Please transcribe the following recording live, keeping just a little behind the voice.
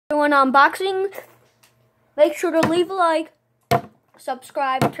Doing unboxing. Make sure to leave a like,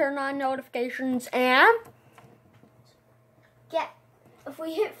 subscribe, turn on notifications, and if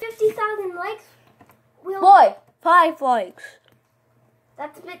we hit 50,000 likes, boy, 5 likes.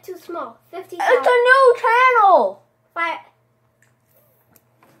 That's a bit too small. 50,000. It's a new channel.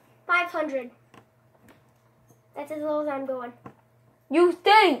 500. That's as low as I'm going. You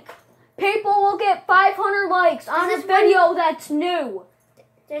think people will get 500 likes on a video that's new?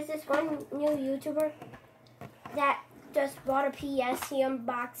 There's this one new YouTuber that just bought a PS. He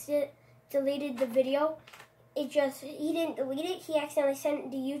unboxed it, deleted the video. He didn't delete it. He accidentally sent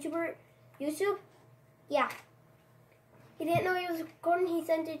it to YouTube. Yeah. He didn't know he was recording. He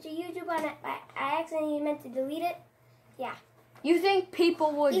sent it to YouTube, and I accidentally meant to delete it. Yeah. You think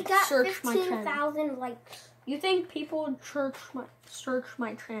people would search my channel? He got 15,000 likes. You think people would search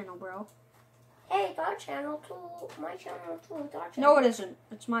my channel, bro? Hey, it's our channel too. My channel too. It's our channel. No, it isn't.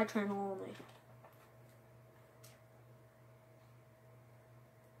 It's my channel only.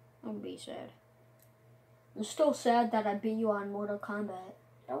 I'm gonna be sad. I'm still sad that I beat you on Mortal Kombat.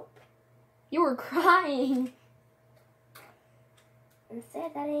 Nope. You were crying.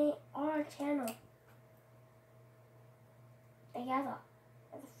 Instead, that ain't our channel. Together.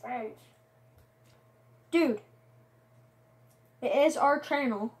 As a friend. Dude. It is our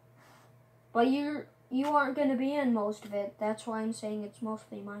channel. But you aren't gonna be in most of it. That's why I'm saying it's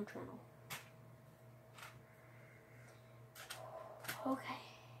mostly my channel. Okay.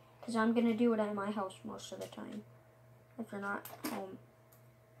 Because I'm gonna do it at my house most of the time. If you're not home.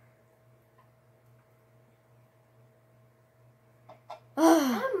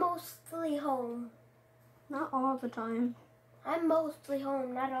 I'm mostly home. Not all the time. I'm mostly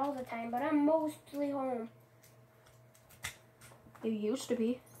home. Not all the time, but I'm mostly home. You used to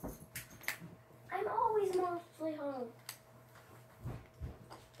be. I'm always mostly home.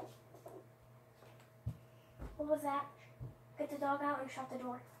 What was that? Get the dog out and shut the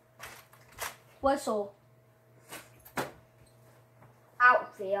door. Whistle.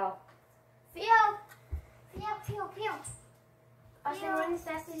 Out, Theo. Theo! Theo. I should run as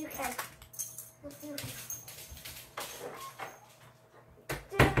fast as you can.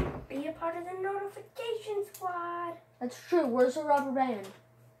 Be a part of the notification squad. That's true. Where's the rubber band?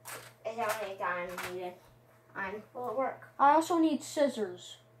 It's only time needed. I'm full of work. I also need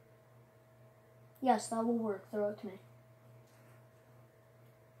scissors. Yes, that will work. Throw it to me.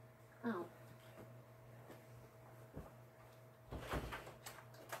 Ow.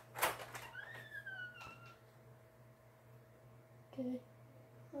 Okay.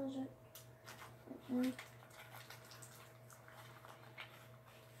 Where is it?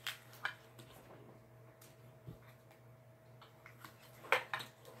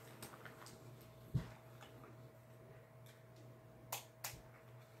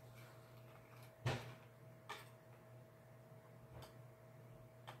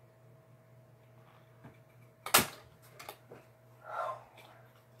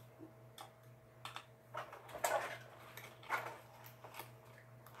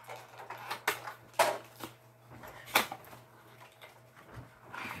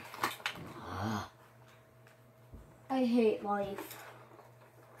 I hate life.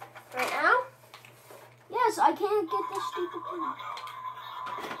 Right now? Yes, I can't get this stupid thing.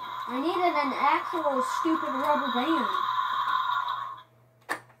 I needed an actual stupid rubber band.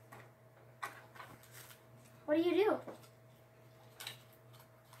 What do?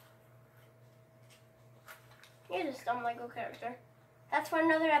 You're just a dumb Lego character. That's for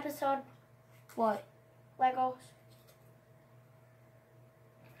another episode. What? Legos.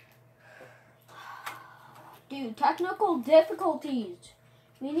 Dude, technical difficulties.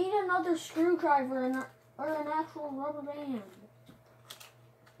 We need another screwdriver or an actual rubber band.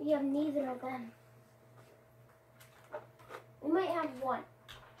 We have neither of them. We might have one.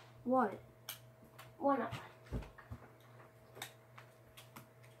 What? One of them.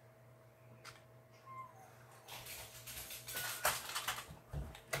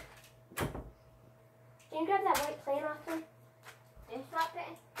 Can you grab that white plane off me? This white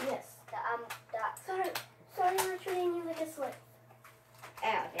plane? Yes. That. Sorry, we're treating you like a slip.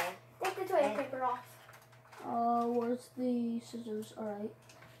 Oh, okay. Take the toilet paper off. Where's the scissors? Alright.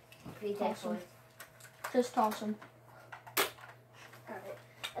 Toss them. Just toss them. Alright.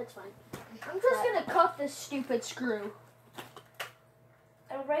 That's fine. I'm just gonna cut this stupid screw.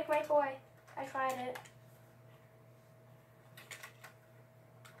 It'll break right away. I tried it.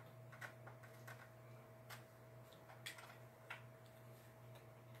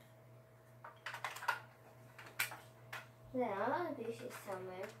 Yeah, I want to do shit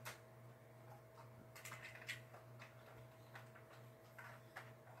somewhere.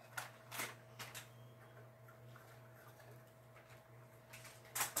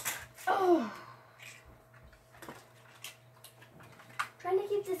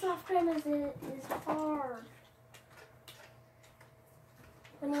 this off camera is hard.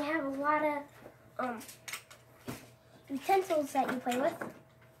 When you have a lot of utensils that you play with.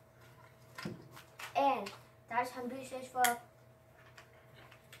 And that's some pieces for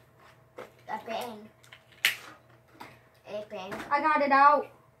the pen. A pen. I got it out.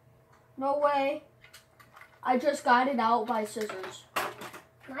 No way. I just got it out by scissors.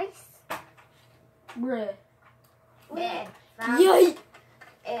 Nice. Bruh. And found, Yay!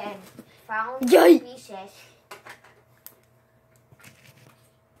 and found Yay! pieces.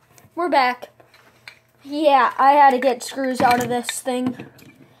 We're back. Yeah, I had to get screws out of this thing.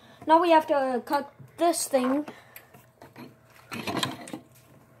 Now we have to cut this thing.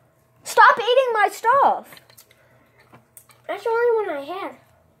 Stop eating my stuff. That's the only one I had.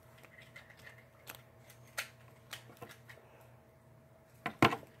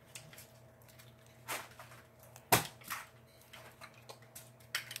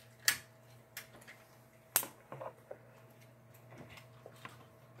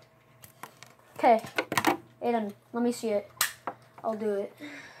 Okay, Aiden, let me see it. I'll do it.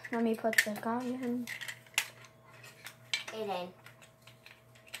 Let me put the guy in. Aiden.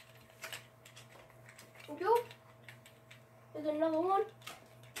 You? There's another one.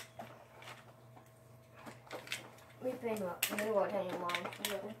 We pen what? We want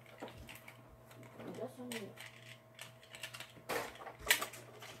anyone.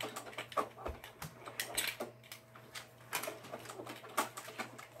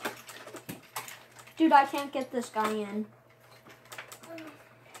 Dude, I can't get this guy in.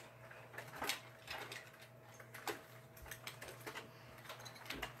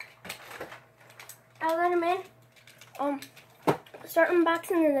 I'll let him in. Start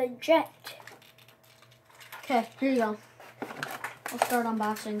unboxing the jet. Okay, here you go. I'll start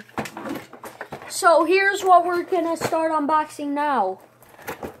unboxing. So here's what we're gonna start unboxing now.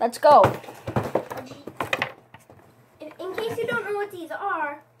 Let's go. In case you don't know what these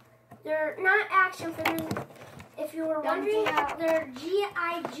are, they're not action figures. If you were wondering, they're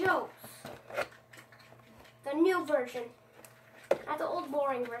G.I. Joes. The new version. Not the old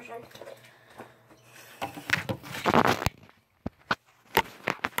boring version.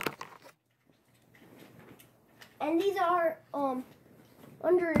 And these are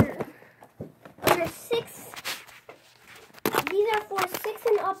under 6. These are for 6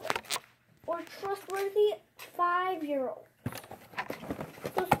 and up or trustworthy 5-year-olds.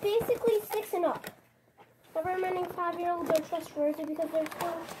 So it's basically 6 and up. The remaining 5-year-olds are trustworthy because they're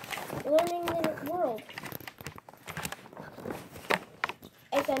still learning the world.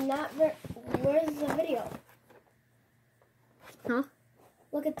 It's a not very. Where's the video? Huh?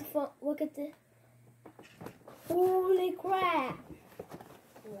 Look at the phone. Look at the. Holy crap!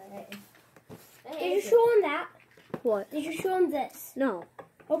 Did you show him that? What? Did you show him this? No.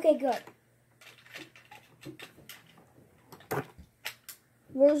 Okay, good.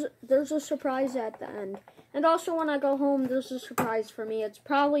 There's a surprise at the end. And also when I go home, there's a surprise for me. It's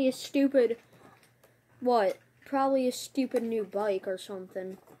probably a stupid... What? Probably a stupid new bike or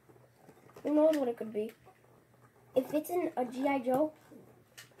something. Who knows what it could be? If it's in a G.I. Joe,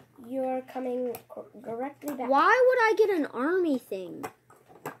 you're coming directly back. Why would I get an army thing?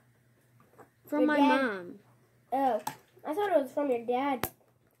 From Your my dad- mom. Oh, I thought it was from your dad.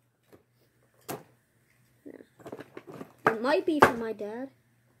 It might be from my dad.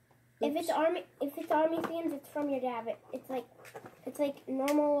 If it's army themes, it's from your dad. But it's like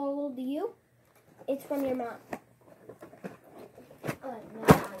normal old you. It's from your mom. Oh, no.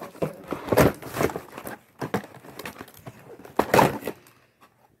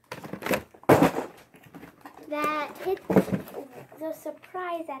 That hits the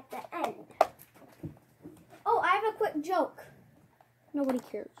surprise at the end. Oh, I have a quick joke. Nobody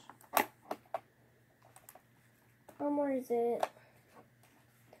cares. Where is it?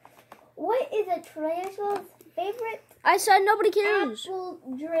 What is a tarantula's favorite I said nobody cares. apple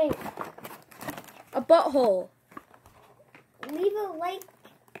drink? A butthole. Leave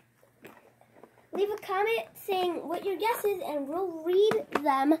a comment saying what your guess is, and we'll read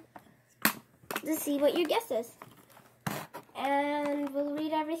them to see what your guess is. And we'll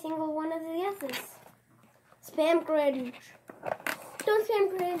read every single one of the guesses. Spam cringe. Don't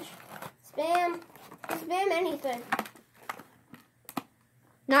spam cringe. Spam anything.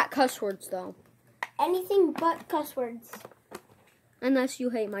 Not cuss words, though. Anything but cuss words. Unless you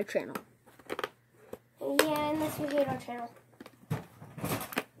hate my channel. Yeah, unless you hate our channel.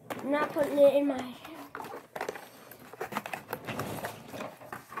 I'm not putting it in my...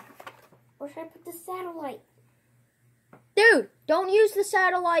 Where should I put the satellite? Dude, don't use the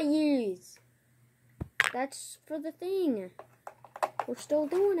satellite use. That's for the thing. We're still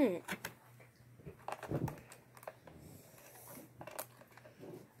doing it.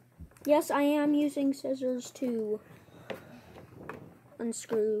 Yes, I am using scissors to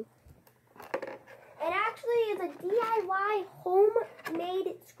unscrew. It actually is a DIY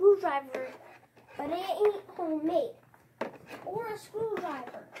homemade screwdriver, but it ain't homemade. Or a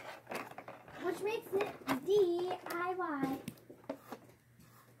screwdriver, which makes it DIY.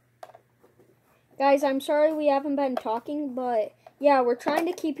 Guys, I'm sorry we haven't been talking, but yeah, we're trying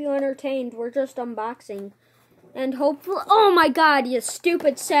to keep you entertained. We're just unboxing. And hopefully, oh my god, you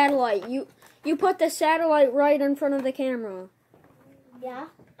stupid satellite. You put the satellite right in front of the camera. Yeah,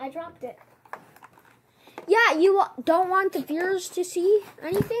 I dropped it. Yeah, you don't want the viewers to see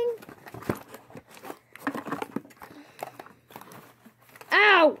anything?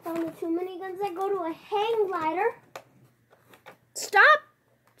 Ow! Found the too many guns that go to a hang glider. Stop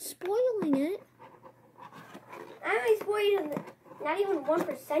spoiling it. I only spoiled not even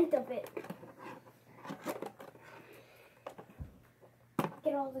 1% of it.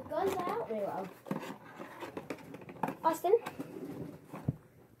 Get all the guns out. Reload. Austin,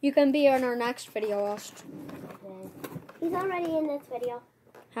 You can be in our next video, Aust. he's already in this video.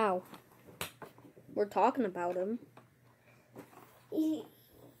 How? We're talking about him. He...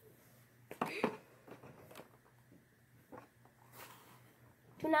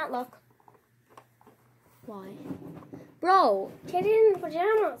 Do not look. Why? Bro, Get in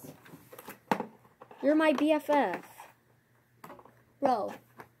pajamas. you're my BFF. Bro,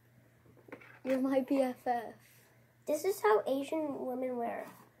 you're my BFF. This is how Asian women wear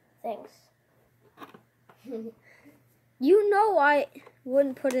things. You know I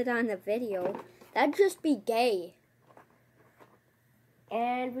wouldn't put it on the video. That'd just be gay.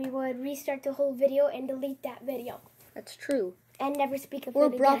 And we would restart the whole video and delete that video. That's true. And never speak of We're it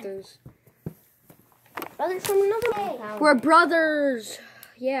again. brothers. Brothers from another day. We're brothers.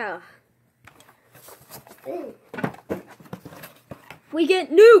 Yeah. We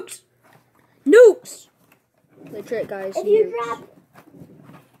get nukes. Nukes. Legit, guys. If you nukes. drop,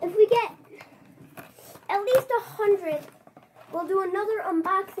 if we get at least 100, we'll do another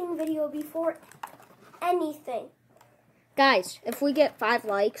unboxing video before anything. Guys, if we get 5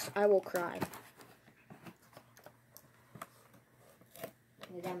 likes, I will cry.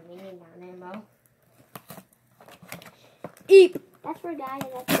 Is that meaning on ammo? Eep. That's for a guy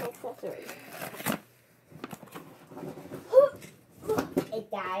and that's an accessory. It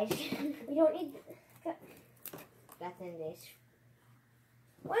dies. We don't need. That's in this.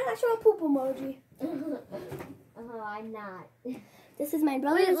 Why not show a poop emoji? Oh, I'm not. This is my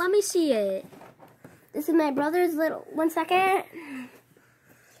brother's. Wait, let me see it. This is my brother's little. 1 second.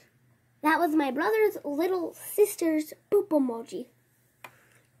 That was my brother's little sister's poop emoji.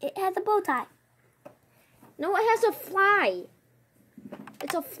 It has a bow tie. No, it has a fly.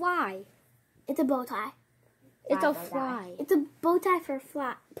 It's a fly. It's a bow tie. It's a Fly, fly. It's a bow tie for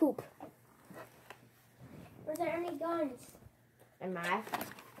flat poop. Were there any guns? Am I?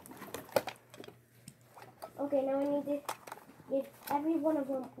 Okay, now I need to give every one of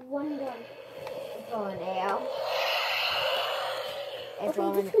them one gun. It's going L. It's Okay,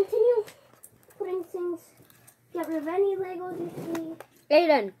 going. just continue putting things. Get rid of any Legos you see.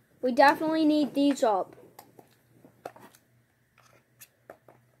 Aiden, we definitely need these up.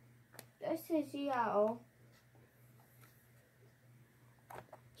 This is yellow.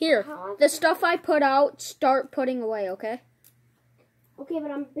 Here, How- the stuff I put out, start putting away, okay? Okay,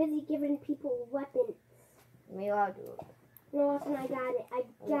 but I'm busy giving people weapons. We all do it. No, listen, I got it.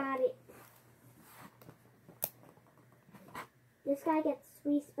 I got it. This guy gets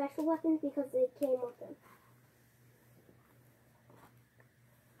 3 special weapons because they came with him.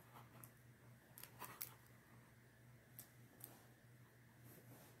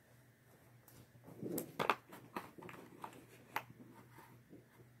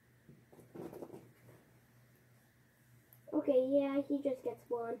 Okay, yeah, he just gets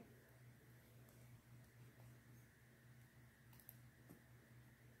 1.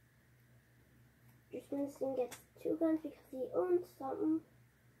 Winston gets 2 guns because he owns something.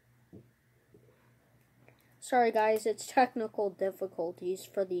 Sorry guys, it's technical difficulties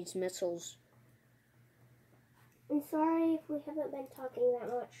for these missiles. I'm sorry if we haven't been talking that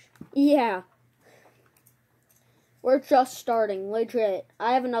much. Yeah. We're just starting, legit.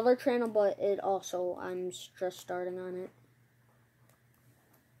 I have another channel, but I'm just starting on it.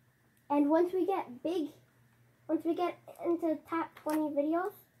 And once we get big, once we get into top 20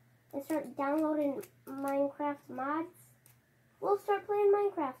 videos and start downloading Minecraft mods, we'll start playing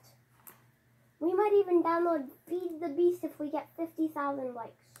Minecraft. We might even download Feed the Beast if we get 50,000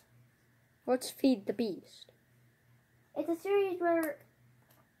 likes. Let's feed the beast. It's a series where,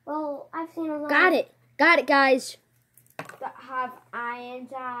 well, I've seen a lot. Got it, guys. That have iron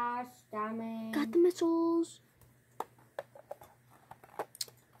dash, damage. Got the missiles.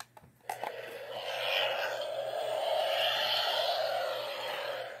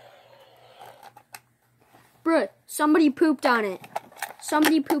 Bruh, somebody pooped on it.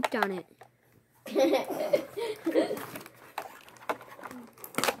 Somebody pooped on it.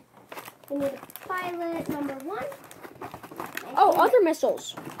 We need pilot number 1. Oh, other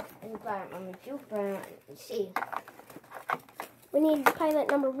missiles. And pilot number 2, pilot C. We need pilot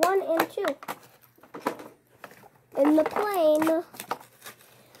number 1 and 2. In the plane.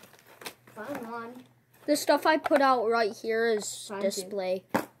 Fun one. The stuff I put out right here is Fine, display.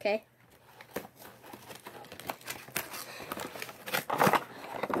 Okay.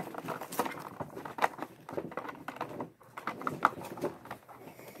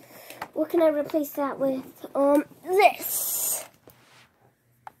 What can I replace that with? This.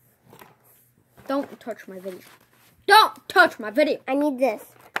 Don't touch my video. Don't touch my video. I need this.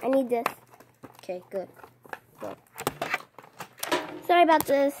 I need this. Okay, good. Sorry about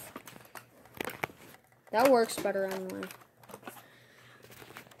this. That works better anyway.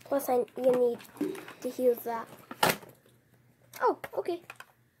 Plus, you need to use that. Oh, okay.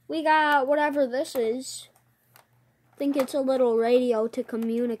 We got whatever this is. Think it's a little radio to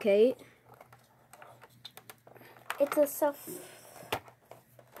communicate. It's a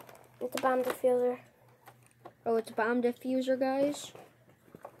bomb diffuser. Oh, it's a bomb diffuser, guys.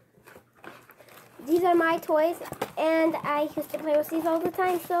 These are my toys, and I used to play with these all the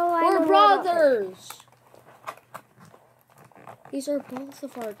time, so I We're know more about them. brothers. These are both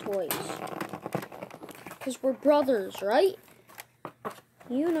of our toys. Because we're brothers, right?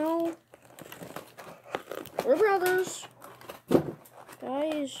 You know. We're brothers.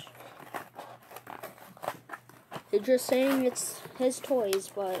 Guys. They're just saying it's his toys,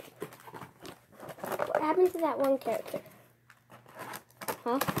 but... What happened to that one character?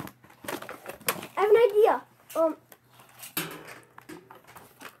 Huh? I have an idea.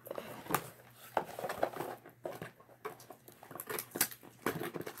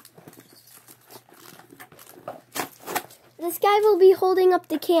 This guy will be holding up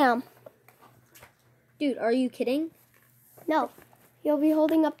the cam. Dude, are you kidding? No, he'll be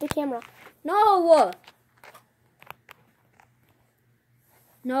holding up the camera. No!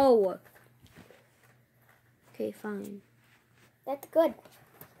 No. Okay, fine. That's good.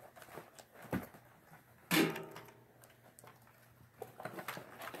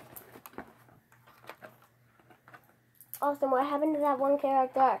 Awesome. What happened to that one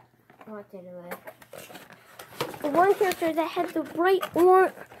character? What did it? The one character that had the bright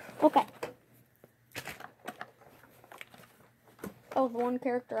orange. Okay. Oh, the one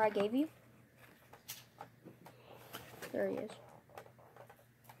character I gave you? There he is.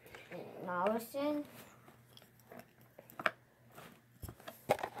 Allison.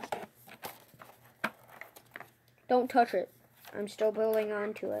 Don't touch it. I'm still building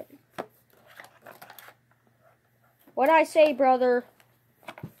onto it. What'd I say, brother?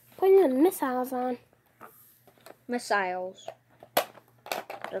 Putting the missiles on. Missiles.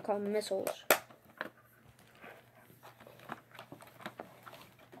 They're called missiles.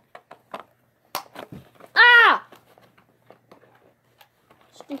 Ah!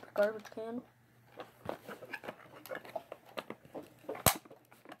 Stupid garbage can.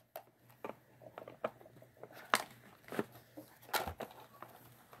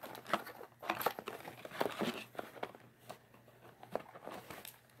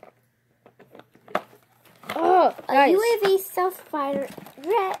 Oh, A guys. UAV stealth fighter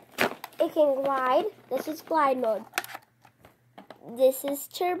jet. It can glide. This is glide mode. This is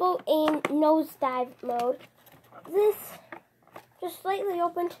turbo aim nosedive mode. This, just slightly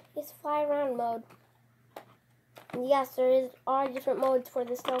opened, is fly around mode. And yes, there are different modes for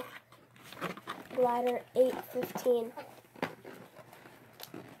the stealth glider 815.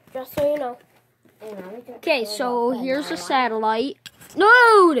 Just so you know. Okay, so here's a satellite.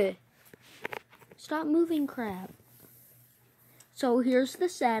 No! Stop moving, crap. So here's the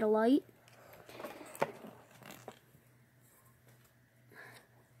satellite.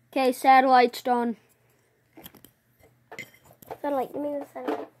 Okay, satellite's done. Satellite, give me the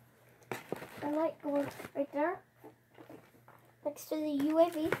satellite. Satellite goes right there. Next to the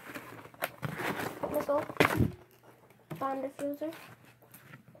UAV. Missile. Bomb diffuser.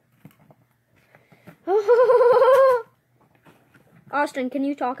 Austin, can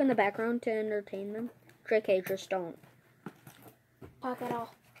you talk in the background to entertain them? JK, just don't. Talk at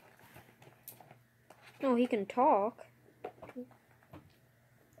all. No, he can talk.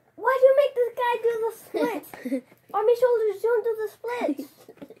 Why do you make this guy do the splits? Army shoulders don't do the splits.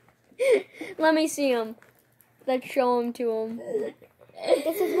 Let me see him. Let's show him to him.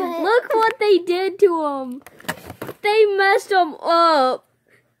 This is what. Look what they did to him. They messed him up.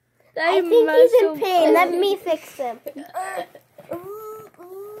 I think he's in pain. Let me fix him.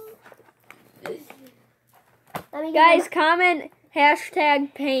 Guys, comment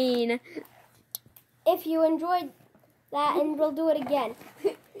 #pain. If you enjoyed that, and we'll do it again.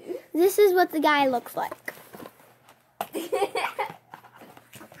 This is what the guy looks like.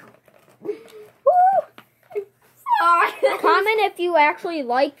 Comment if you actually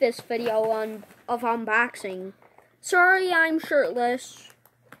like this video of unboxing. Sorry, I'm shirtless.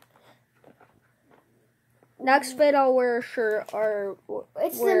 Next vid, I'll wear a shirt or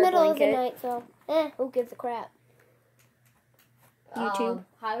It's the wear a middle of the blanket. night, so who gives a crap? YouTube.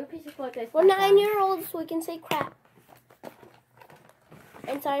 How do pieces like this? We're 9-year-olds, so we can say crap.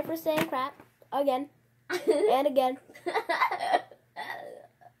 And sorry for saying crap again and again.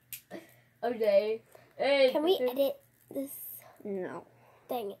 Okay. Can we edit this? No.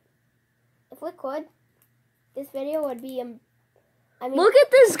 Dang it! If we could, this video would be. I mean, Look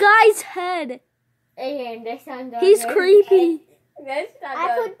at this guy's head. Hey, this sounds He's creepy. I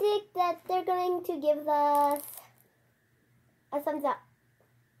predict that they're going to give us a thumbs up.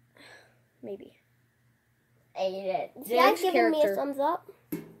 Maybe. Hey, You guys Next giving me a character. thumbs up?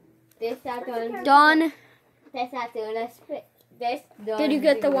 this not doing. Done. That's not doing a split. This Did you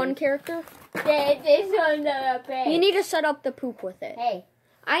get the one character? This one the pay. You need to set up the poop with it. Hey,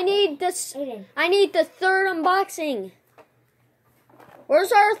 I need this. Aiden. I need the third unboxing.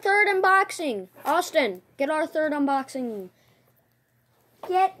 Where's our third unboxing? Austin, get our third unboxing.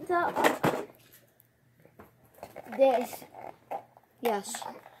 Get the. This. Yes.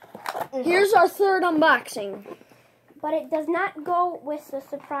 Here's our third unboxing. But it does not go with the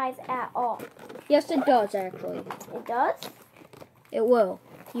surprise at all. Yes, it does, actually. It does? It will.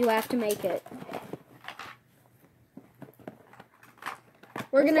 You have to make it.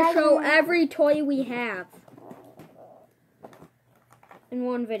 We're going to show every toy we have in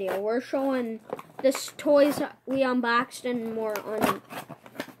one video. We're showing the toys we unboxed and more on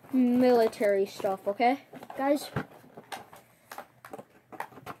military stuff, okay, guys?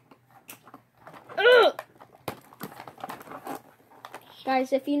 Ugh!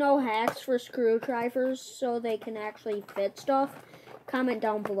 Guys, if you know hacks for screwdrivers so they can actually fit stuff, comment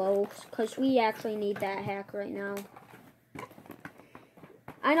down below, because we actually need that hack right now.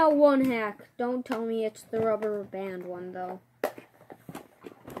 I know one hack. Don't tell me it's the rubber band one, though.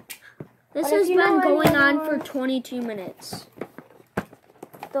 This But if has you know been going any on more- for 22 minutes.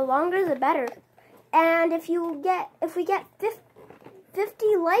 The longer the better. And if we get 50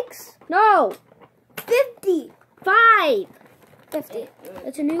 likes, No! 50! 5! 50.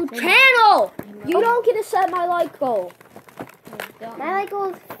 It's a new channel! You don't get to set my like goal. My like goal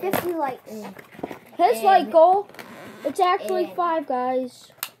is 50 likes. His like goal, it's actually 5,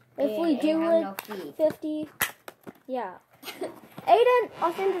 guys. If we Aiden, do have it, no feet. 50, yeah. Aiden,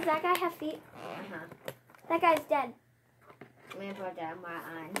 Austin, does that guy have feet? Uh-huh. That guy's dead. I'm gonna put that on my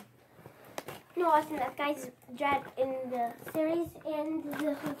eye. No, Austin, that guy's dead in the series and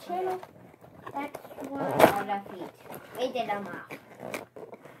the whole channel. That's why. All the feet. Wait, did them out.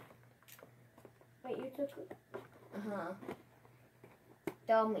 Wait, you took it? Uh-huh.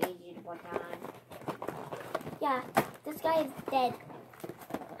 Dumb easy to put on. Yeah, this guy is dead.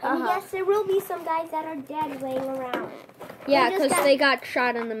 And yes, there will be some guys that are dead laying around. Yeah, They just because got- they got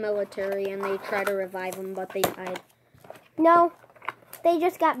shot in the military and they tried to revive them, but they died. No, they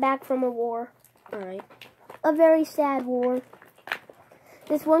just got back from a war. Alright. A very sad war.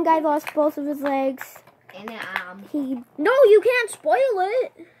 This one guy lost both of his legs. And He No, you can't spoil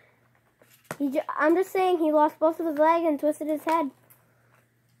it! I'm just saying he lost both of his legs and twisted his head.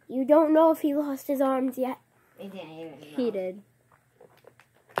 You don't know if he lost his arms yet. we didn't even know. He did.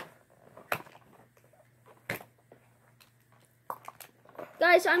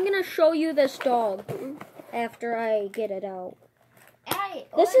 Guys, I'm gonna show you this dog after I get it out. Hey,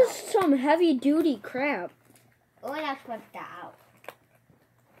 This is some heavy duty crap. Una put that out.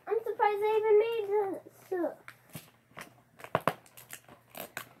 I'm surprised they even made this.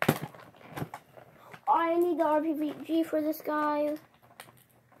 I need the RPG for this guy. It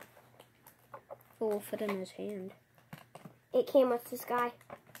will fit in his hand. It came with this guy.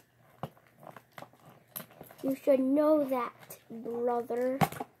 You should know that, brother.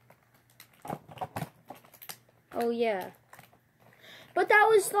 Oh, yeah. But that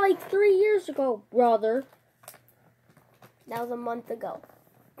was like 3 years ago, brother. That was a month ago.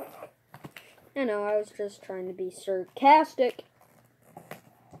 I know, I was just trying to be sarcastic.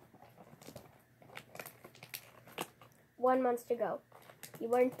 1 month to go. You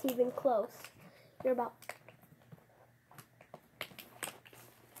weren't even close. You're about...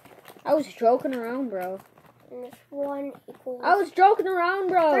 I was joking around, bro. And this 1 equals... I was joking around,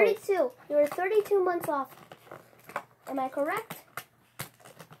 bro. 32. You were 32 months off. Am I correct?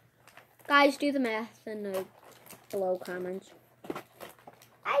 Guys, do the math in the below comments.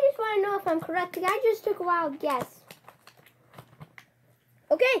 I just want to know if I'm correct. I just took a wild guess.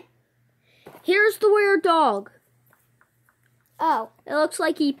 Okay. Here's the weird dog. Oh. It looks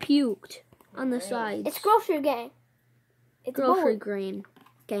like he puked on the sides. It's Grocery Gang. It's Grocery Bowie.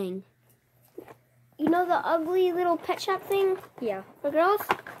 Gang. You know the ugly little pet shop thing Yeah. for girls?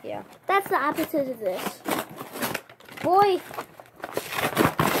 Yeah. That's the opposite of this. Boy.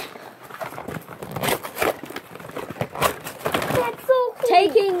 That's so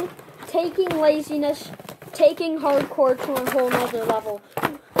cool. Taking laziness, taking hardcore to a whole nother level.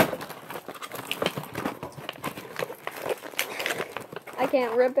 I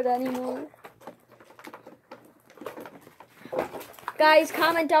can't rip it anymore. Guys,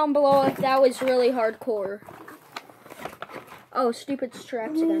 comment down below if that was really hardcore. Oh, stupid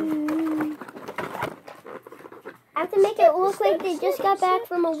straps again. I have to make it look like they just got back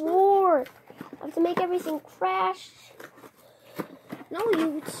from a war. I have to make everything crash. No,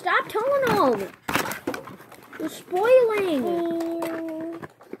 you stop telling them. You're spoiling.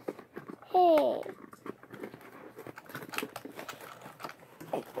 Hey.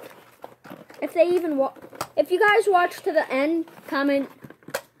 If you guys watch to the end, comment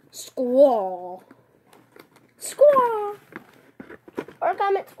squall. Squall. Or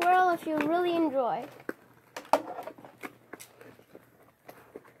comment squirrel if you really enjoy.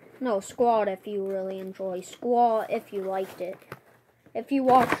 No, squall if you really enjoy. Squall if you liked it. If you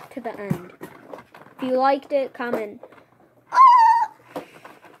watched to the end. If you liked it, comment.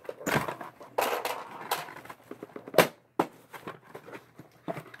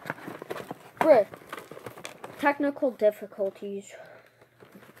 Bruh. Technical difficulties.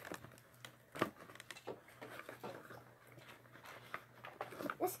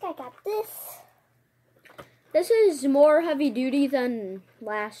 This guy got this. This is more heavy duty than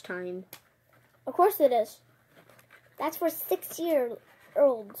last time. Of course it is. That's for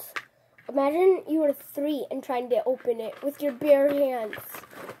 6-year-olds. Imagine you were 3 and trying to open it with your bare hands.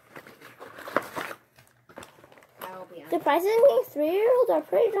 Surprisingly, 3-year-olds are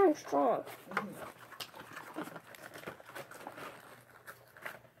pretty darn strong.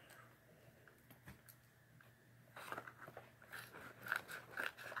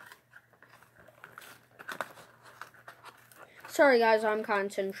 Sorry guys, I'm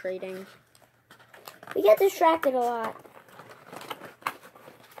concentrating. We get distracted a lot.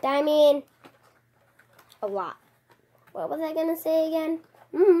 I mean, A lot. what was I gonna say again?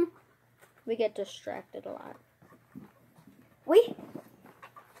 We get distracted a lot.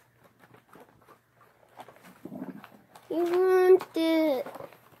 You want it.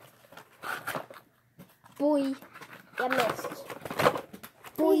 Boy. You missed.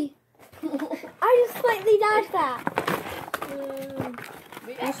 Boy. I just slightly dodged that.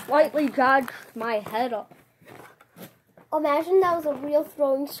 You slightly dodged my head up. Imagine that was a real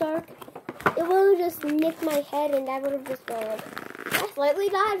throwing shark. It would have just nicked my head and I would have just gone. I slightly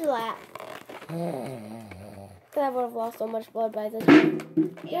dodged that. Because I would have lost so much blood by this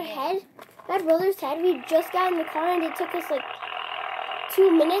time. Your head? My brother's head, we just got in the car and it took us like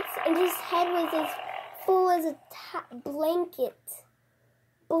 2 minutes and his head was as full as a blanket.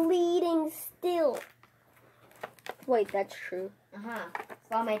 Bleeding still. Wait, that's true.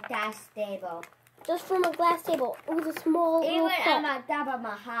 From a glass table. Just from a glass table. It was a small little Even cup. on top of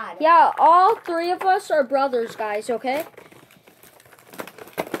my head. Yeah, all 3 of us are brothers, guys, okay?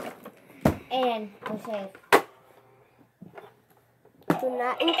 And we're safe. Do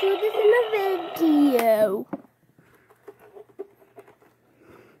not include this in the video.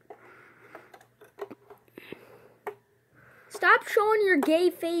 Stop showing your gay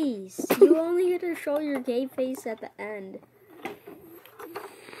face. You only get to show your gay face at the end.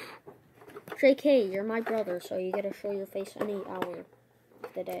 JK, you're my brother, so you get to show your face any hour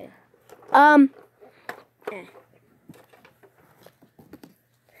of the day.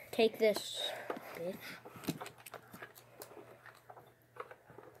 Take this, bitch.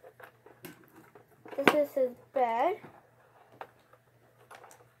 This is his bed.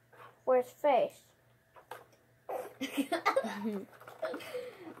 Where's face?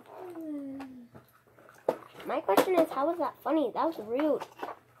 My question is, how was that funny? That was rude.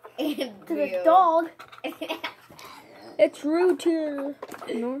 To the dog. It's rude to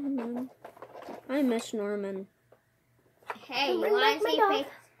Norman. I miss Norman. Hey, you Bring want back to my see dog. face?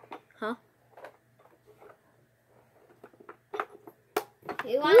 Huh?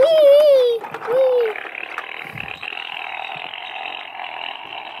 You want Whee!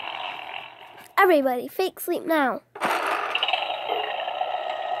 Everybody, fake sleep now.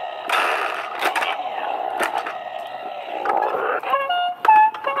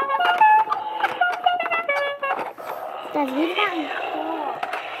 Guys, we've gotten cool.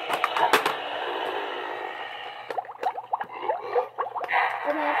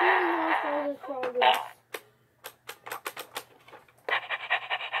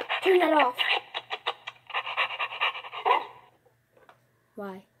 Turn that off.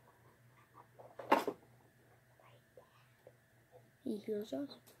 Why? He hears us.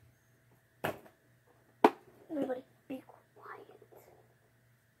 Everybody, be quiet.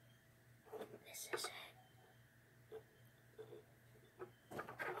 This is it.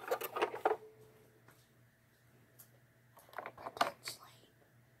 Pretend sleep.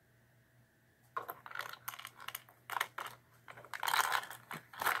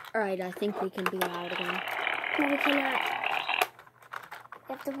 Alright, I think we can be loud again. No, we cannot.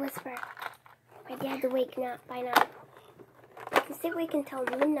 We have to whisper. My dad to wake up by now. I can stay awake until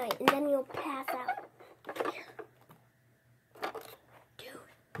midnight, and then you'll pass out. Dude,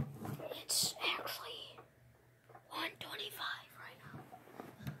 it's actually 1:25 right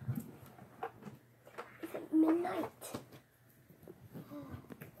now. It's at midnight.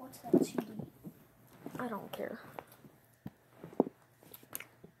 What's that CD? I don't care.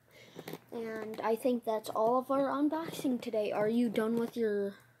 And I think that's all of our unboxing today. Are you done with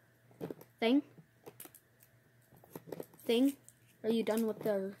your thing? Are you done with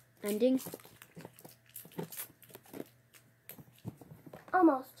the ending?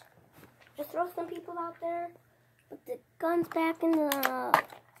 Almost. Just throw some people out there. Put the guns back in the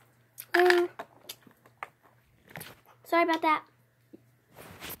room. Sorry about that.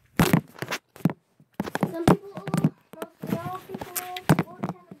 Some people, mostly all people, always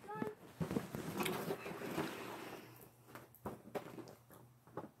have a gun.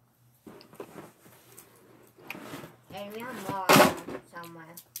 Hey, we have more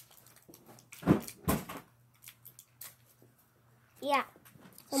somewhere. Yeah.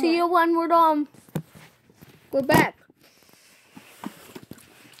 See you when we're back.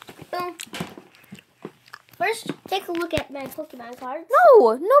 Boom. First, take a look at my Pokemon cards.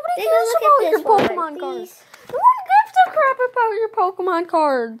 No, nobody Take a cares look about at your this one, Pokemon cards. please. No one gives a crap about your Pokemon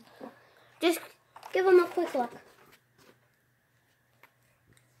cards. Just give them a quick look.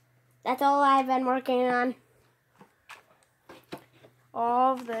 That's all I've been working on.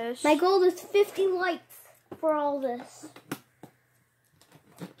 All of this. My goal is 50 likes for all this.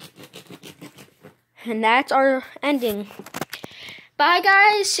 And that's our ending. Bye,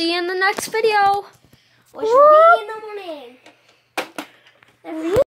 guys. See you in the next video. Wish